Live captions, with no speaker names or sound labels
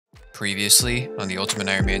Previously on the Ultimate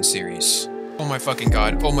Iron Man series. Oh my fucking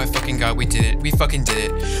god. Oh my fucking god. We did it. We fucking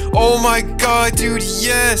did it. Oh my god, dude.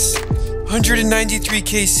 Yes. 193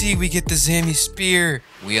 KC. We get the Zami Spear.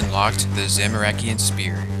 We unlocked the Zamarakian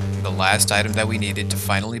Spear. The last item that we needed to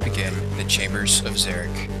finally begin the Chambers of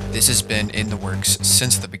Xeric. This has been in the works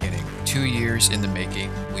since the beginning. 2 years in the making.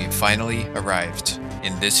 We've finally arrived.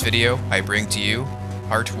 In this video, I bring to you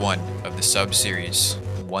part 1 of the sub-series.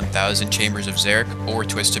 1000 Chambers of Xeric or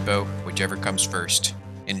Twisted Bow, whichever comes first.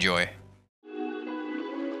 Enjoy.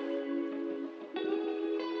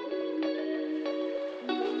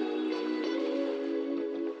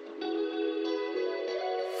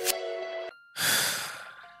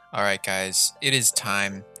 Alright guys, it is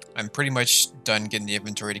time. I'm pretty much done getting the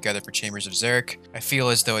inventory together for Chambers of Xeric. I feel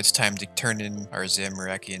as though it's time to turn in our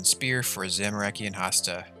Zamarakian Spear for a Zamarakian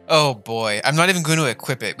Hasta. Oh boy, I'm not even going to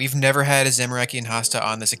equip it. We've never had a Zamarakian Hasta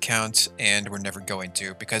on this account, and we're never going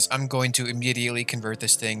to, because I'm going to immediately convert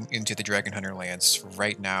this thing into the Dragon Hunter Lance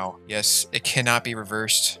right now. Yes, it cannot be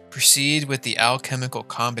reversed. Proceed with the alchemical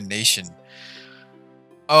combination.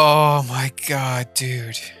 Oh my god,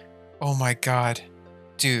 dude. Oh my god.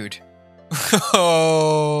 Dude.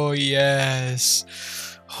 Oh,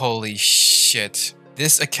 yes. Holy shit.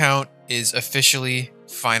 This account is officially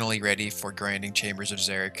finally ready for grinding Chambers of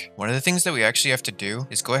Xeric. One of the things that we actually have to do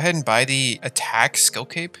is go ahead and buy the attack skill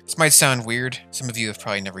cape. This might sound weird. Some of you have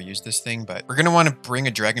probably never used this thing, but we're going to want to bring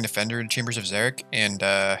a Dragon Defender to Chambers of Xeric, and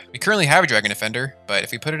we currently have a Dragon Defender, but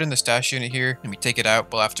if we put it in the stash unit here and we take it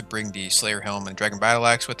out, we'll have to bring the Slayer Helm and Dragon Battle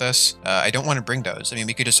Axe with us. I don't want to bring those. I mean,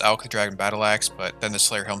 we could just alch the Dragon Battle Axe, but then the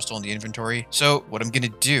Slayer Helm's still in the inventory. So what I'm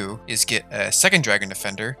going to do is get a second Dragon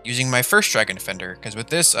Defender using my first Dragon Defender, because with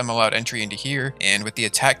this, I'm allowed entry into here, and with the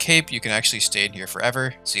attack cape, you can actually stay in here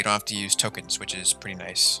forever, so you don't have to use tokens, which is pretty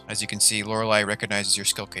nice. As you can see, Lorelei recognizes your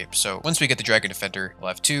skill cape. So once we get the Dragon Defender, we'll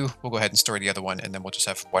have 2. We'll go ahead and store the other one, and then we'll just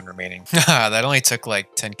have 1 remaining. That only took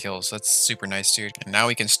like 10 kills. That's super nice, dude. And now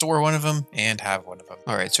we can store one of them and have one of them.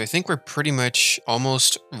 All right, so I think we're pretty much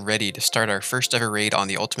almost ready to start our first ever raid on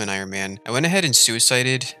the Ultimate Iron Man. I went ahead and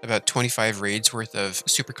suicided about 25 raids worth of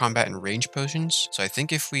super combat and range potions. So I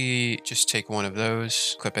think if we just take one of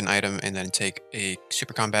those, equip an item, and then take a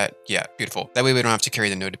super combat, yeah, beautiful. That way we don't have to carry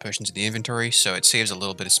the noted potions in the inventory, so it saves a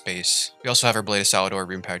little bit of space. We also have our Blade of Salador,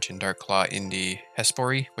 Rune Pouch, and Dark Claw in the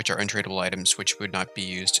Hespori, which are untradeable items which would not be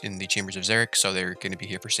used in the Chambers of Xeric, so they're going to be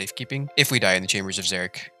here for safekeeping. If we die in the Chambers of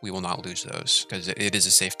Xeric, we will not lose those, because it is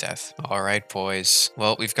a safe death. Alright, boys.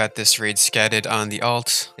 Well, we've got this raid scatted on the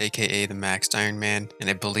alt, aka the Maxed Iron Man, and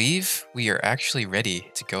I believe we are actually ready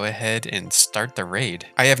to go ahead and start the raid.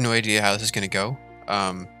 I have no idea how this is going to go.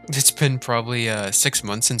 It's been probably 6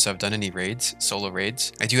 months since I've done any raids, solo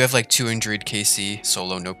raids. I do have like 200 KC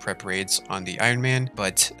solo no prep raids on the Iron Man,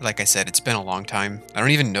 but like I said, it's been a long time. I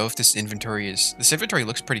don't even know if this inventory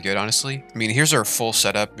looks pretty good, honestly. I mean, here's our full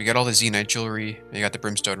setup. We got all the Z-Knight jewelry, we got the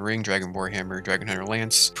Brimstone Ring, Dragon Warhammer, Dragon Hunter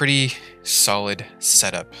Lance. Pretty solid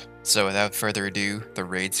setup. So without further ado, the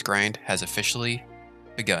raids grind has officially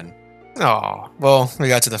begun. Oh, well, we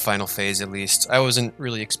got to the final phase at least. I wasn't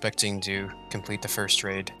really expecting to complete the first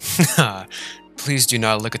raid. Please do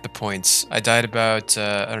not look at the points. I died about,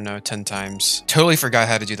 I don't know, 10 times. Totally forgot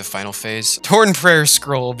how to do the final phase. Torn Prayer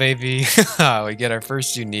Scroll, baby. We get our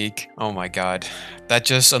first unique. Oh my god. That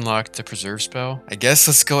just unlocked the Preserve spell. I guess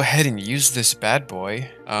let's go ahead and use this bad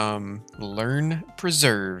boy. Learn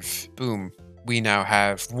Preserve. Boom. We now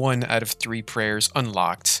have 1 out of 3 prayers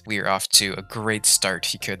unlocked. We are off to a great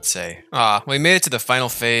start, you could say. We made it to the final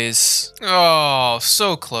phase. Oh,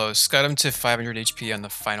 so close. Got him to 500 HP on the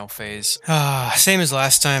final phase. Same as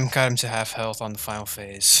last time, got him to half health on the final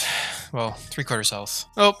phase. Well, 3/4 health.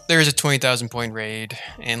 Oh, there's a 20,000 point raid,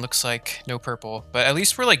 and looks like no purple. But at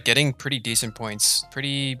least we're like getting pretty decent points.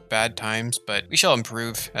 Pretty bad times, but we shall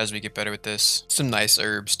improve as we get better with this. Some nice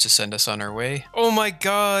herbs to send us on our way. Oh my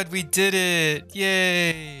god, we did it!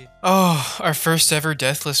 Yay! Oh, our first ever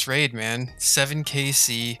deathless raid, man. 7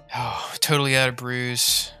 KC. Oh, totally out of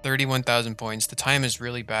brews. 31,000 points. The time is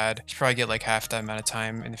really bad. Should probably get like half that amount of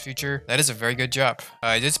time in the future. That is a very good job.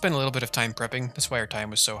 I did spend a little bit of time prepping. That's why our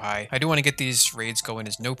time was so high. I do want to get these raids going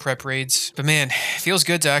as no prep raids. But man, it feels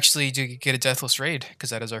good to actually get a deathless raid,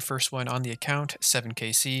 because that is our first one on the account. 7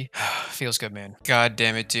 KC. Feels good, man. God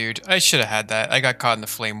damn it, dude. I should have had that. I got caught in the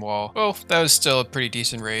flame wall. Oh, that was still a pretty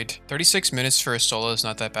decent raid. 36 minutes for a solo is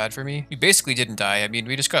not that bad bad for me. We basically didn't die. I mean,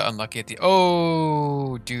 we just got unlucky at the...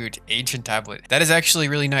 Oh, dude, ancient tablet. That is actually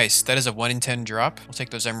really nice. That is a 1 in 10 drop. We'll take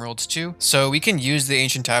those emeralds too. So we can use the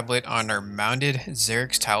ancient tablet on our mounted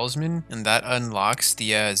Xeric's talisman, and that unlocks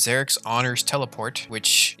the Xeric's Honors teleport,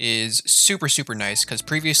 which is super, super nice because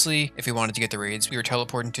previously, if we wanted to get the raids, we were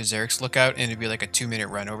teleporting to Xeric's lookout and it'd be like a 2-minute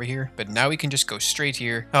run over here. But now we can just go straight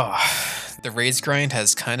here. Oh, the raids grind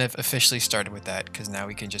has kind of officially started with that because now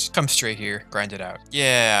we can just come straight here, grind it out.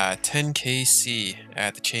 Yeah, 10 KC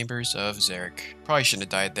at the Chambers of Xeric. Probably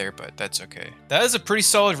shouldn't have died there, but that's okay. That is a pretty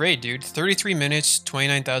solid raid, dude. 33 minutes,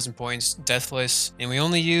 29,000 points, deathless, and we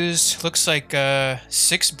only used, looks like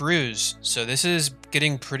 6 brews. So this is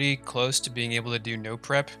getting pretty close to being able to do no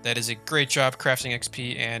prep. That is a great job crafting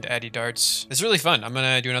XP and Addy darts. It's really fun. I'm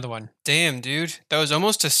gonna do another one. Damn, dude. That was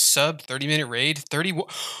almost a sub 30-minute raid.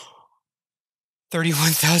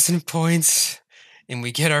 31,000 points. And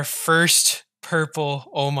we get our first purple.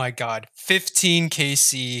 Oh my god. 15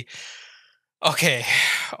 KC. Okay.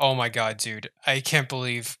 Oh my god, dude. I can't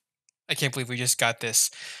believe we just got this.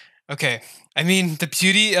 Okay. I mean, the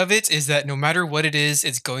beauty of it is that no matter what it is,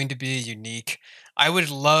 it's going to be unique. I would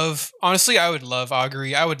love, honestly, I would love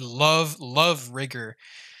Augury. I would love Rigor.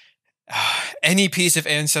 Any piece of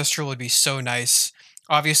Ancestral would be so nice.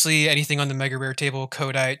 Obviously, anything on the Mega Rare table,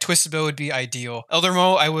 Kodite, Twisted Bow would be ideal.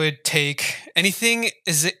 Eldermo, I would take. Anything,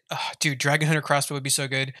 is it? Dude, Dragon Hunter Crossbow would be so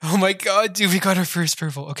good. Oh my god, dude, we got our first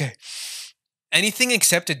purple. Okay. Anything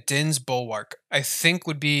except a Din's Bulwark, I think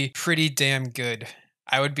would be pretty damn good.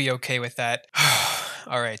 I would be okay with that.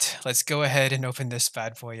 All right, let's go ahead and open this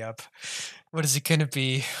bad boy up. What is it gonna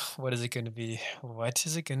be? What is it gonna be? What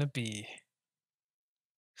is it gonna be?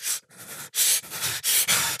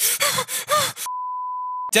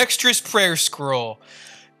 Dexterous Prayer Scroll.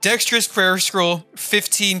 Dexterous Prayer Scroll,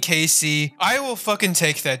 15 KC. I will fucking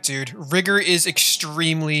take that, dude. Rigor is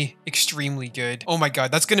extremely, extremely good. Oh my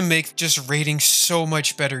god, that's gonna make just raiding so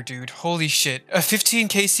much better, dude. Holy shit. A 15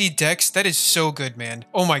 KC Dex, that is so good, man.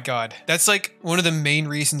 Oh my god. That's like one of the main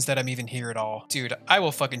reasons that I'm even here at all. Dude, I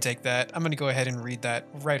will fucking take that. I'm gonna go ahead and read that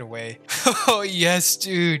right away. Oh yes,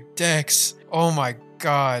 dude. Dex. Oh my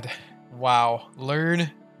god. Wow. Learn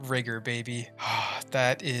Rigor, baby.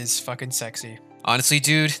 That is fucking sexy. Honestly,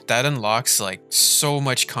 dude, that unlocks like so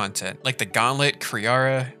much content. Like the Gauntlet,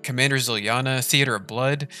 Kriara, Commander Ziliana, Theater of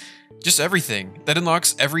Blood, just everything. That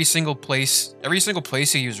unlocks every single place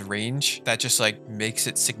you use range, that just like makes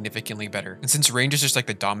it significantly better. And since range is just like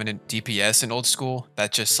the dominant DPS in old school,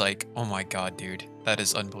 that just like, oh my god, dude, that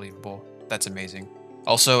is unbelievable. That's amazing.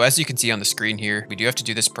 Also, as you can see on the screen here, we do have to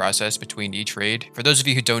do this process between each raid. For those of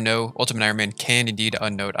you who don't know, Ultimate Iron Man can indeed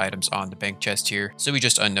unnote items on the bank chest here. So we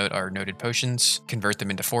just unnote our noted potions, convert them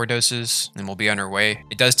into 4 doses, and we'll be on our way.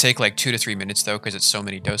 It does take like 2 to 3 minutes though, because it's so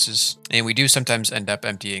many doses. And we do sometimes end up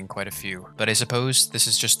emptying quite a few. But I suppose this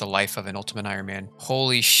is just the life of an Ultimate Iron Man.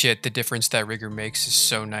 Holy shit, the difference that Rigor makes is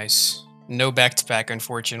so nice. No back-to-back,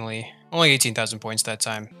 unfortunately. Only 18,000 points that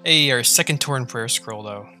time. Hey, our second Torn Prayer Scroll,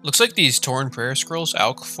 though. Looks like these Torn Prayer Scrolls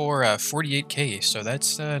alch for 48k, so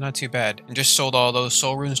that's not too bad. And just sold all those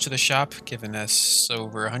soul runes to the shop, giving us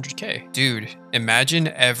over 100k. Dude, imagine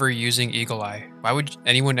ever using Eagle Eye. Why would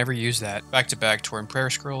anyone ever use that? Back-to-back Torn Prayer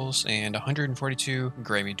Scrolls and 142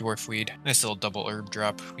 Grimy Dwarfweed. Nice little double herb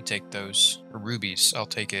drop. We take those. Or rubies, I'll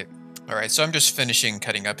take it. Alright, so I'm just finishing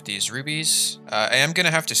cutting up these rubies. I am going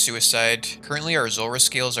to have to suicide. Currently our Zulrah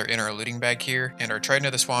scales are in our looting bag here, and our Trident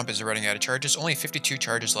of the Swamp is running out of charges. Only 52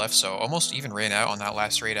 charges left, so almost even ran out on that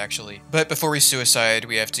last raid actually. But before we suicide,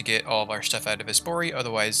 we have to get all of our stuff out of Vespori,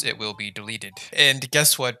 otherwise it will be deleted. And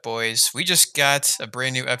guess what, boys? We just got a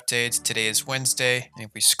brand new update. Today is Wednesday, and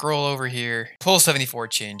if we scroll over here, Pull 74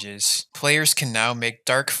 changes. Players can now make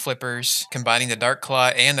Dark Flippers, combining the Dark Claw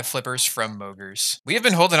and the Flippers from Mogres. We have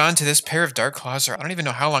been holding on to this pair of Dark Claws for I don't even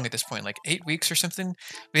know how long at this point, like 8 weeks or something.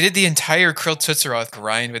 We did the entire Krill Tutsaroth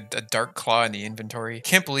grind with a Dark Claw in the inventory.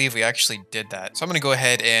 Can't believe we actually did that. So I'm going to go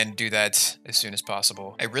ahead and do that as soon as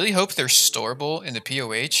possible. I really hope they're storable in the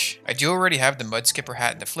POH. I do already have the Mud Skipper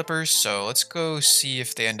hat and the Flippers, so let's go see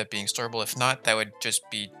if they end up being storable. If not, that would just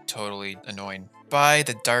be totally annoying. Buy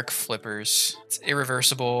the Dark Flippers. It's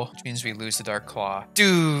irreversible, which means we lose the Dark Claw.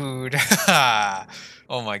 Dude!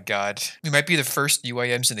 Oh my god. We might be the first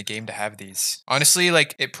UIMs in the game to have these. Honestly,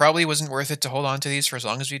 like, it probably wasn't worth it to hold on to these for as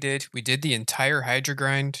long as we did. We did the entire Hydra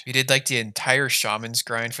grind. We did, like, the entire Shaman's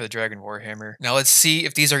grind for the Dragon Warhammer. Now let's see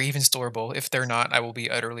if these are even storable. If they're not, I will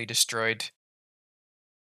be utterly destroyed.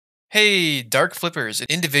 Hey, Dark Flippers,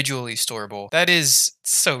 individually storable. That is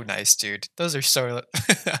So nice, dude. Those are so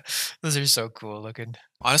those are so cool looking.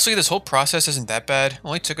 Honestly, this whole process isn't that bad.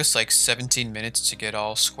 Only took us like 17 minutes to get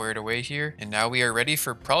all squared away here, and now we are ready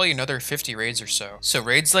for probably another 50 raids or so. So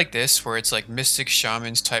raids like this, where it's like Mystics,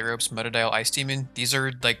 Shamans, Tightropes, Mudadile, Ice Demon, these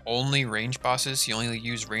are like only range bosses. You only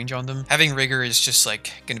use range on them. Having Rigor is just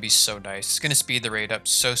like gonna be so nice. It's gonna speed the raid up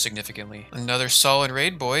so significantly. Another solid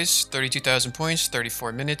raid, boys. 32,000 points,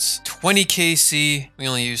 34 minutes, 20 KC. We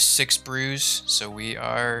only use 6 brews, so we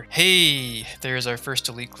are... Hey, there's our first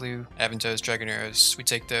elite clue. Aventos, Dragon Arrows. We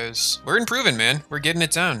take those. We're improving, man. We're getting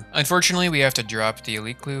it down. Unfortunately, we have to drop the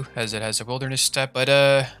elite clue as it has a wilderness step, but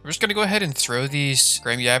we're just gonna go ahead and throw these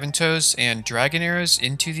Grammy Aventos and Dragon Arrows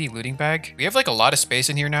into the looting bag. We have like a lot of space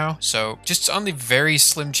in here now, so just on the very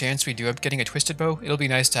slim chance we do end up getting a Twisted Bow, it'll be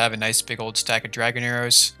nice to have a nice big old stack of Dragon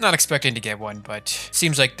Arrows. Not expecting to get one, but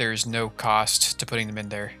seems like there's no cost to putting them in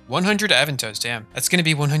there. 100 Aventos, damn. That's gonna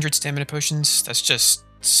be 100 stamina potions. That's just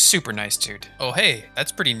super nice, dude. Oh, hey,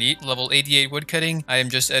 that's pretty neat. Level 88 woodcutting. I am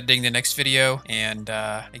just editing the next video, and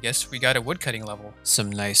I guess we got a woodcutting level.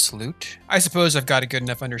 Some nice loot. I suppose I've got a good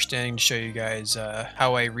enough understanding to show you guys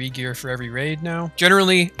how I re-gear for every raid now.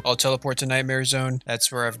 Generally, I'll teleport to Nightmare Zone.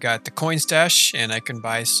 That's where I've got the coin stash, and I can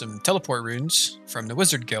buy some teleport runes from the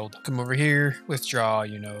Wizard Guild. Come over here, withdraw,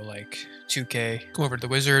 you know, like 2k. Come over to the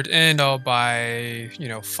wizard and I'll buy, you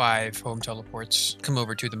know, 5 home teleports. Come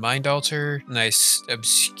over to the mind altar. Nice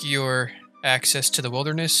obscure access to the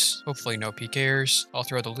wilderness. Hopefully no PKers. I'll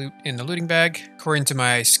throw the loot in the looting bag. According to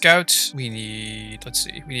my scout, we need, let's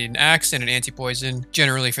see, we need an axe and an anti-poison.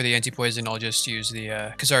 Generally for the anti-poison, I'll just use the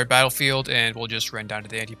Khazard battlefield and we'll just run down to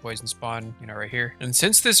the anti-poison spawn, you know, right here. And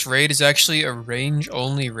since this raid is actually a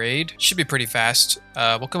range-only raid, should be pretty fast.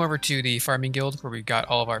 We'll come over to the farming guild where we got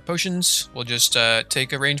all of our potions. We'll just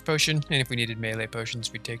take a range potion, and if we needed melee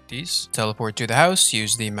potions, we take these. Teleport to the house,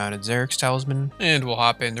 use the mounted Xeric's talisman, and we'll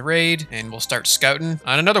hop in the raid, and we'll start scouting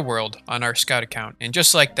on another world on our scout account. And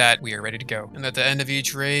just like that, we are ready to go. And at the end of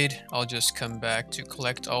each raid, I'll just come back to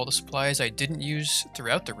collect all the supplies I didn't use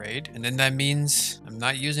throughout the raid, and then that means I'm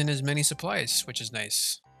not using as many supplies, which is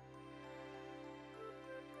nice.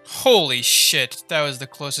 Holy shit, that was the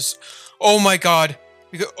closest. Oh my god.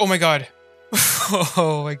 Oh my god.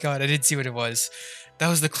 Oh my god, I didn't see what it was. That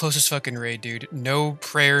was the closest fucking raid, dude. No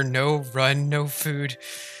prayer, no run, no food.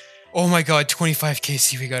 Oh my god, 25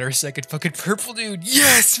 KC, we got our second fucking purple, dude.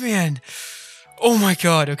 Yes, man. Oh my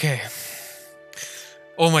god, okay.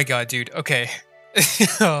 Oh my god, dude, okay.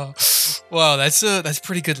 Wow, that's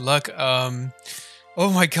pretty good luck. Oh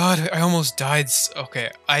my god, I almost died.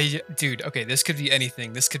 Okay, dude, okay, this could be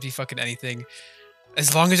anything. This could be fucking anything.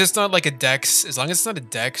 As long as it's not like a Dex, as long as it's not a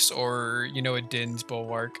Dex or, you know, a Din's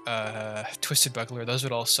Bulwark, Twisted Buckler, those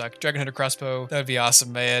would all suck. Dragon Hunter Crossbow, that would be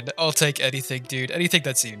awesome, man. I'll take anything, dude. Anything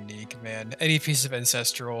that's unique, man. Any piece of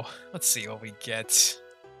Ancestral. Let's see what we get.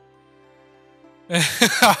 You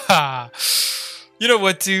know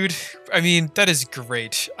what, dude? I mean, that is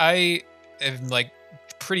great. I am, like,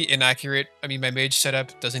 pretty inaccurate. I mean, my mage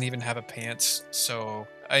setup doesn't even have a pants, so,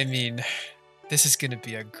 I mean, this is gonna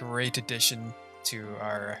be a great addition to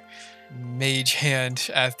our mage hand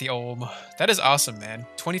at the Olm. That is awesome, man.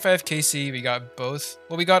 25 KC, we got both.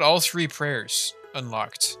 Well, we got all 3 prayers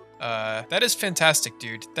unlocked. That is fantastic,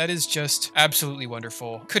 dude. That is just absolutely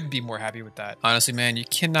wonderful. Couldn't be more happy with that. Honestly, man, you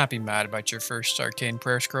cannot be mad about your first Arcane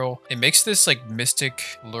Prayer Scroll. It makes this, like, Mystic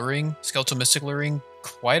Luring, Skeletal Mystic Luring,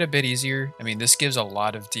 quite a bit easier. I mean, this gives a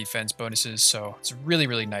lot of defense bonuses, so it's really,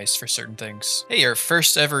 really nice for certain things. Hey, our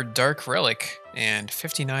first ever Dark Relic and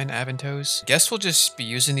 59 Aventos. Guess we'll just be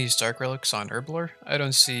using these Dark Relics on Herblore. I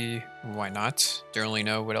don't see why not. Don't really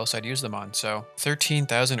know what else I'd use them on, so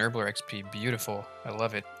 13,000 Herblore XP. Beautiful. I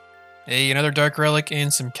love it. Hey, another Dark Relic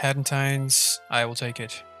and some Cadentines. I will take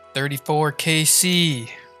it. 34 KC.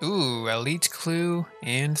 Ooh, Elite Clue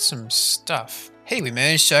and some stuff. Hey, we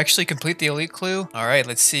managed to actually complete the Elite Clue. All right,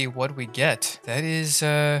 let's see what we get. That is,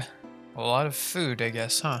 a lot of food, I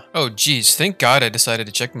guess, huh? Oh, geez. Thank God I decided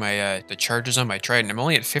to check my the charges on my Trident. I'm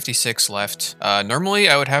only at 56 left. Normally,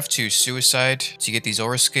 I would have to suicide to get these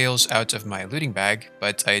aura scales out of my looting bag,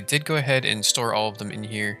 but I did go ahead and store all of them in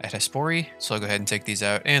here at Hespori, so I'll go ahead and take these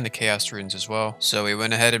out, and the Chaos runes as well. So we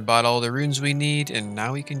went ahead and bought all the runes we need, and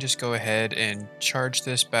now we can just go ahead and charge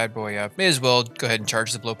this bad boy up. May as well go ahead and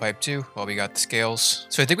charge the blowpipe too, while we got the scales.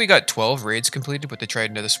 So I think we got 12 raids completed with the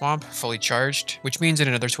Trident of the Swamp, fully charged, which means in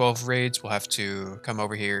another 12 raids, we'll have to come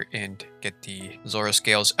over here and get the Zora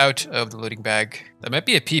scales out of the looting bag. That might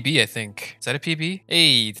be a PB, I think. Is that a PB?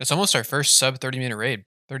 Hey, that's almost our first sub 30-minute raid.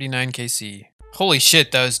 39 KC. Holy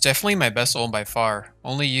shit, that was definitely my best ult by far.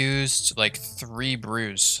 Only used like 3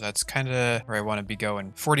 brews. That's kind of where I want to be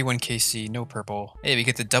going. 41 KC, no purple. Hey, we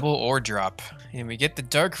get the double ore drop. And we get the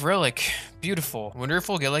dark relic. Beautiful. Wonder if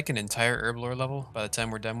we'll get like an entire herblore level by the time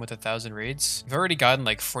we're done with 1,000 raids. We've already gotten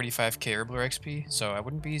like 45k herblore XP, so I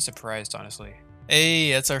wouldn't be surprised, honestly.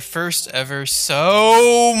 Hey, that's our first ever.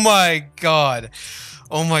 Oh my god.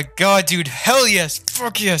 Oh my god, dude. Hell yes.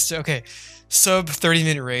 Fuck yes. Okay. Sub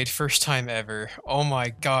 30-minute raid, first time ever. Oh my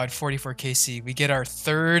god, 44 KC. We get our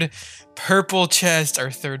third purple chest.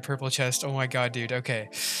 Oh my god, dude. Okay.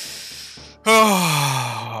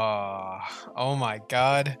 Oh my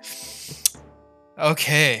god.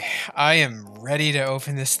 Okay, I am ready to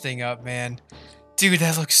open this thing up, man. Dude,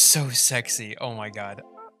 that looks so sexy. Oh my god.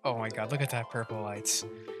 Oh my god, look at that purple lights.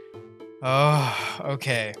 Oh,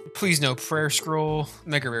 okay. Please no prayer scroll.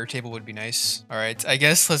 Mega rare table would be nice. All right, I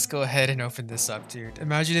guess let's go ahead and open this up, dude.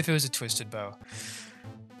 Imagine if it was a twisted bow.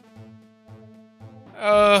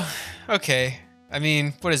 Okay. I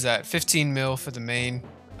mean, what is that? 15 mil for the main.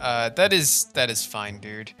 That is fine,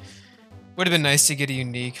 dude. Would have been nice to get a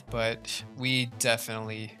unique, but we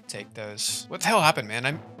definitely take those. What the hell happened,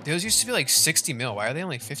 man? Those used to be like 60 mil. Why are they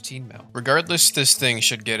only 15 mil? Regardless, this thing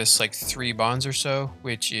should get us like 3 bonds or so,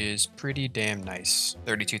 which is pretty damn nice.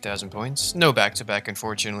 32,000 points. No back-to-back,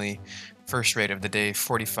 unfortunately. First rate of the day,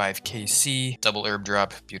 45 KC. Double herb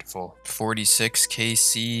drop. Beautiful. 46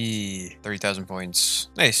 KC. 30,000 points.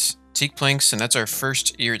 Nice. Teak planks, and that's our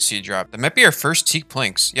first Eared Seed drop. That might be our first teak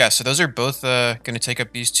planks. Yeah, so those are both going to take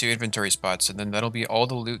up these 2 inventory spots, and then that'll be all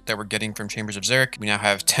the loot that we're getting from Chambers of Xeric. We now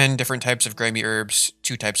have 10 different types of grimy herbs,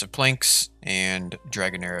 2 types of planks, and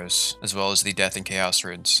dragon arrows, as well as the death and chaos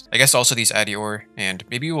runes. I guess also these addy ore, and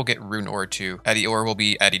maybe we'll get rune ore too. Addy ore will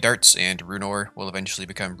be addy darts, and rune ore will eventually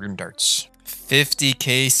become rune darts. 50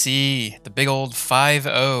 KC, the big old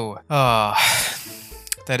 5-0. Ah.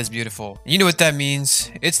 That is beautiful. You know what that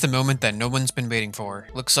means? It's the moment that no one's been waiting for.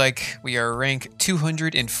 Looks like we are rank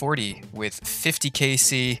 240 with 50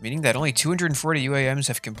 KC, meaning that only 240 UIMs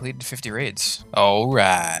have completed 50 raids.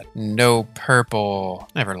 Alright. No purple.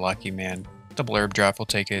 Never lucky, man. Double herb drop, we'll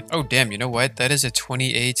take it. Oh, damn, you know what? That is a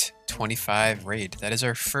 28-25 raid. That is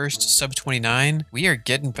our first sub 29. We are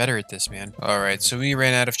getting better at this, man. All right, so we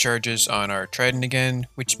ran out of charges on our trident again,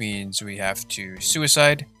 which means we have to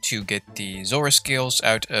suicide to get the Zora scales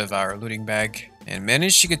out of our looting bag. And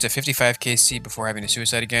managed to get to 55 KC before having to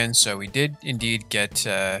suicide again, so we did indeed get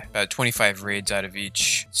about 25 raids out of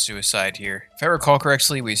each suicide here. If I recall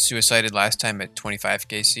correctly, we suicided last time at 25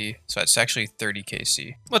 KC, so that's actually 30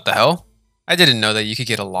 KC. What the hell? I didn't know that you could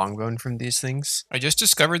get a longbone from these things. I just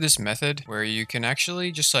discovered this method where you can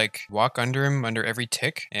actually just like walk under him under every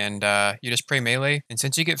tick, and you just pray melee. And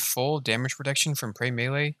since you get full damage protection from pray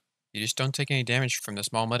melee, you just don't take any damage from the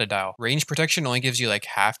small meta dial. Range protection only gives you like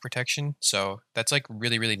half protection, so that's like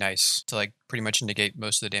really, really nice to like pretty much negate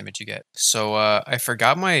most of the damage you get. So I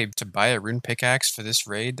forgot to buy a rune pickaxe for this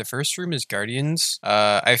raid. The first room is Guardians.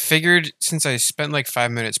 I figured since I spent like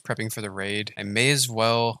 5 minutes prepping for the raid, I may as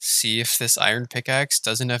well see if this iron pickaxe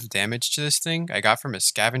does enough damage to this thing. I got from a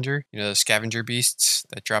scavenger, you know, the scavenger beasts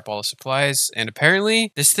that drop all the supplies, and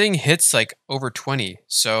apparently this thing hits like over 20.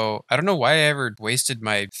 So I don't know why I ever wasted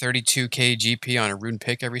my 32k GP on a rune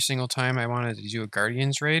pick every single time I wanted to do a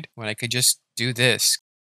Guardians raid when I could just do this.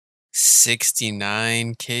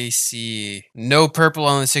 69 KC. No purple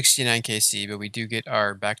on the 69 KC, but we do get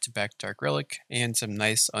our back-to-back Dark Relic and some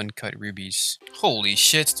nice uncut rubies. Holy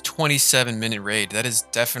shit, 27-minute raid. That is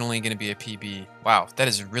definitely going to be a PB. Wow, that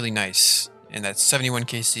is really nice. And that's 71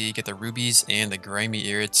 KC, get the rubies and the grimy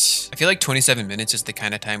irrits. I feel like 27 minutes is the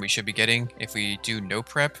kind of time we should be getting if we do no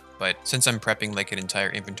prep, but since I'm prepping like an entire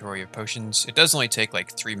inventory of potions, it does only take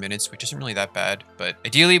like 3 minutes, which isn't really that bad. But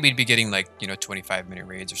ideally we'd be getting like, you know, 25-minute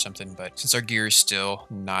raids or something, but since our gear is still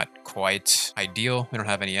not quite ideal, we don't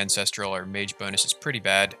have any ancestral or mage bonus, it's pretty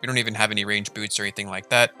bad. We don't even have any range boots or anything like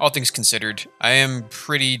that. All things considered, I am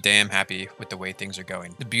pretty damn happy with the way things are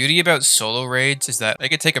going. The beauty about solo raids is that I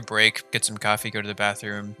could take a break, get some coffee, go to the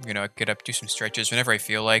bathroom, you know, get up, do some stretches whenever I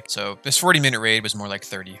feel like. So this 40-minute raid was more like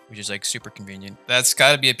 30, which is like super convenient. That's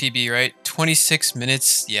gotta be a PB, right? 26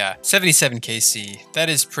 minutes, yeah. 77 KC. That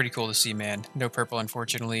is pretty cool to see, man. No purple,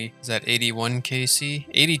 unfortunately. Is that 81 KC?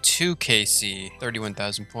 82 KC.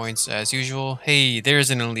 31,000 points as usual. Hey, there's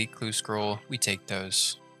an elite clue scroll. We take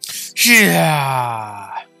those.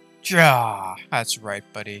 Yeah. Yeah. That's right,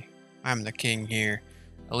 buddy. I'm the king here.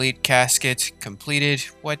 Elite casket completed.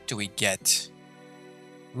 What do we get?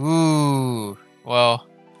 Ooh, well,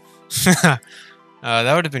 that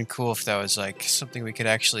would have been cool if that was like something we could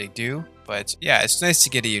actually do. But yeah, it's nice to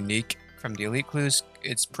get a unique from the elite clues.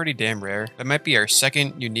 It's pretty damn rare. That might be our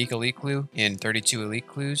second unique elite clue in 32 elite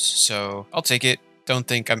clues, so I'll take it. Don't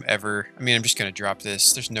think I'm ever... I mean, I'm just going to drop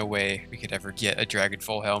this. There's no way we could ever get a Dragon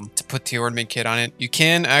Full Helm to put the ornament kit on it. You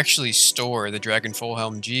can actually store the Dragon Full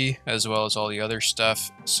Helm G as well as all the other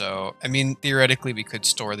stuff. So, I mean, theoretically, we could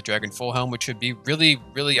store the Dragon Full Helm, which would be really,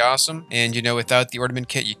 really awesome. And, you know, without the ornament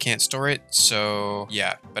kit, you can't store it. So,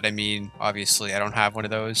 yeah. But, I mean, obviously, I don't have one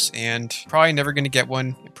of those. And probably never going to get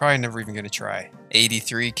one. Probably never even going to try.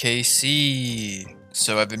 83 KC.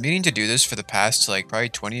 So I've been meaning to do this for the past like probably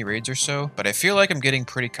 20 raids or so, but I feel like I'm getting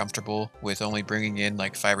pretty comfortable with only bringing in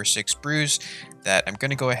like 5 or 6 brews that I'm going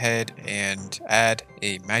to go ahead and add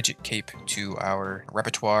a magic cape to our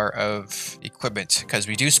repertoire of equipment, because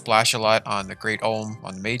we do splash a lot on the Great Olm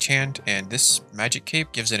on the Mage Hand, and this magic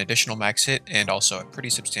cape gives an additional max hit and also a pretty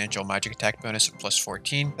substantial magic attack bonus of plus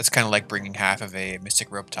 14. That's kind of like bringing half of a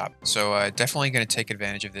Mystic Robe Top. So definitely going to take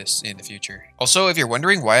advantage of this in the future. Also, if you're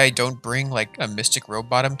wondering why I don't bring like a Mystic Robe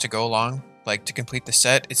Bottom to go along, like to complete the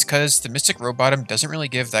set, it's because the Mystic Robe Bottom doesn't really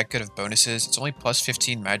give that good of bonuses. It's only plus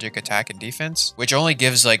 15 magic attack and defense, which only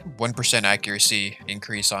gives like 1% accuracy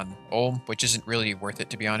increase on Olm, which isn't really worth it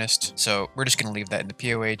to be honest. So we're just gonna leave that in the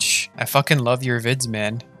POH. I fucking love your vids,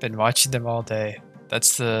 man. Been watching them all day.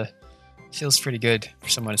 Feels pretty good for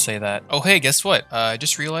someone to say that. Oh hey, guess what? I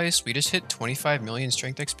just realized we just hit 25 million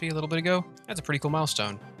strength XP a little bit ago. That's a pretty cool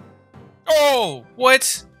milestone. Oh,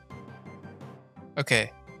 what?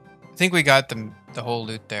 Okay. I think we got the whole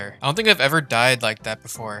loot there. I don't think I've ever died like that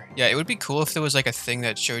before. Yeah, it would be cool if there was like a thing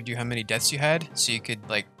that showed you how many deaths you had, so you could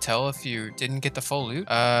like tell if you didn't get the full loot.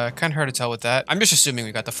 Kind of hard to tell with that. I'm just assuming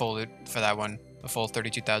we got the full loot for that one, the full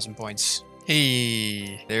 32,000 points.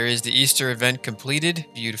 Hey, there is the Easter event completed.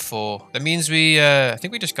 Beautiful. That means we, I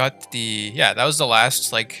think we just got the, yeah, that was the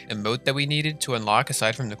last, like, emote that we needed to unlock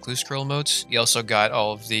aside from the clue scroll emotes. We also got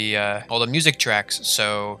all the music tracks,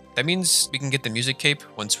 so that means we can get the music cape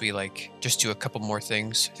once we, like, just do a couple more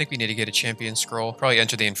things. I think we need to get a champion scroll, probably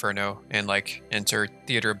enter the Inferno, and, like, enter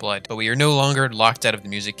Theater of Blood. But we are no longer locked out of the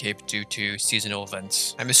music cape due to seasonal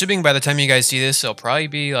events. I'm assuming by the time you guys see this, it'll probably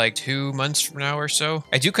be, like, 2 months from now or so.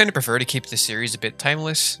 I do kind of prefer to keep the series a bit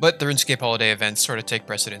timeless, but the RuneScape holiday events sort of take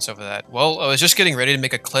precedence over that. Well, I was just getting ready to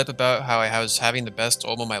make a clip about how I was having the best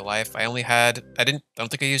Olm of my life. I don't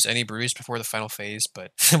think I used any brews before the final phase,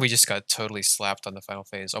 but we just got totally slapped on the final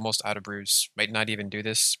phase. Almost out of brews. Might not even do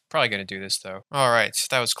this. Probably gonna do this though. Alright,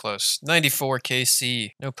 that was close. 94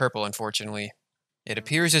 KC. No purple, unfortunately. It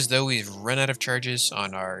appears as though we've run out of charges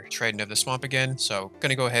on our Trident of the Swamp again, so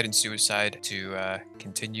gonna go ahead and suicide to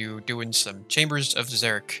continue doing some Chambers of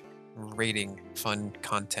Xeric raiding fun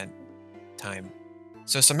content time.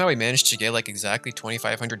 So somehow we managed to get like exactly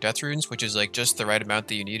 2,500 death runes, which is like just the right amount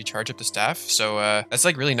that you need to charge up the staff. So that's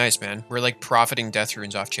like really nice, man. We're like profiting death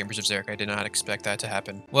runes off Chambers of Xeric. I did not expect that to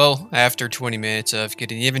happen. Well, after 20 minutes of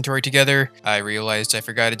getting the inventory together, I realized I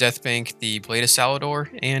forgot a death bank, the Blade of Salador,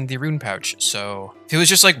 and the rune pouch. So if it was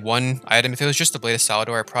just like one item, if it was just the Blade of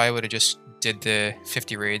Salador, I probably would have just did the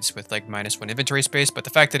 50 raids with like -1 inventory space, but the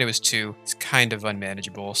fact that it was 2 is kind of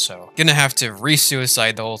unmanageable, so gonna have to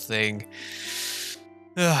re-suicide the whole thing.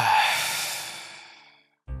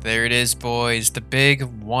 There it is, boys. The big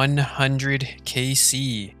 100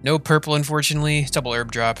 KC. No purple, unfortunately. Double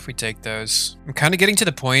herb drop. We take those. I'm kind of getting to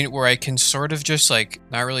the point where I can sort of just like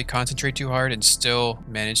not really concentrate too hard and still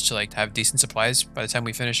manage to like have decent supplies by the time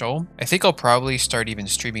we finish Olm. I think I'll probably start even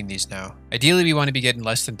streaming these now. Ideally, we want to be getting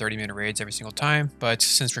less than 30-minute raids every single time, but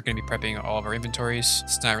since we're going to be prepping all of our inventories,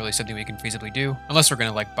 it's not really something we can feasibly do unless we're going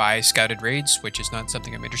to like buy scouted raids, which is not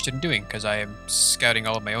something I'm interested in doing because I am scouting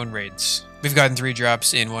all of my own raids. We've gotten 3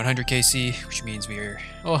 drops in 100 KC, which means we're,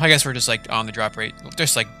 well, I guess we're just like on the drop rate,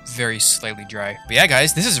 just like very slightly dry. But yeah,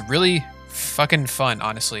 guys, this is really fucking fun,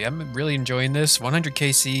 honestly. I'm really enjoying this. 100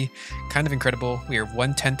 KC, kind of incredible. We are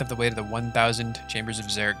 1/10 of the way to the 1,000 Chambers of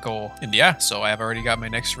Xeric goal. And yeah, so I've already got my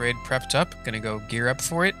next raid prepped up. Gonna go gear up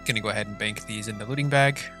for it. Gonna go ahead and bank these in the looting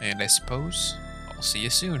bag. And I suppose I'll see you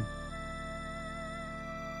soon.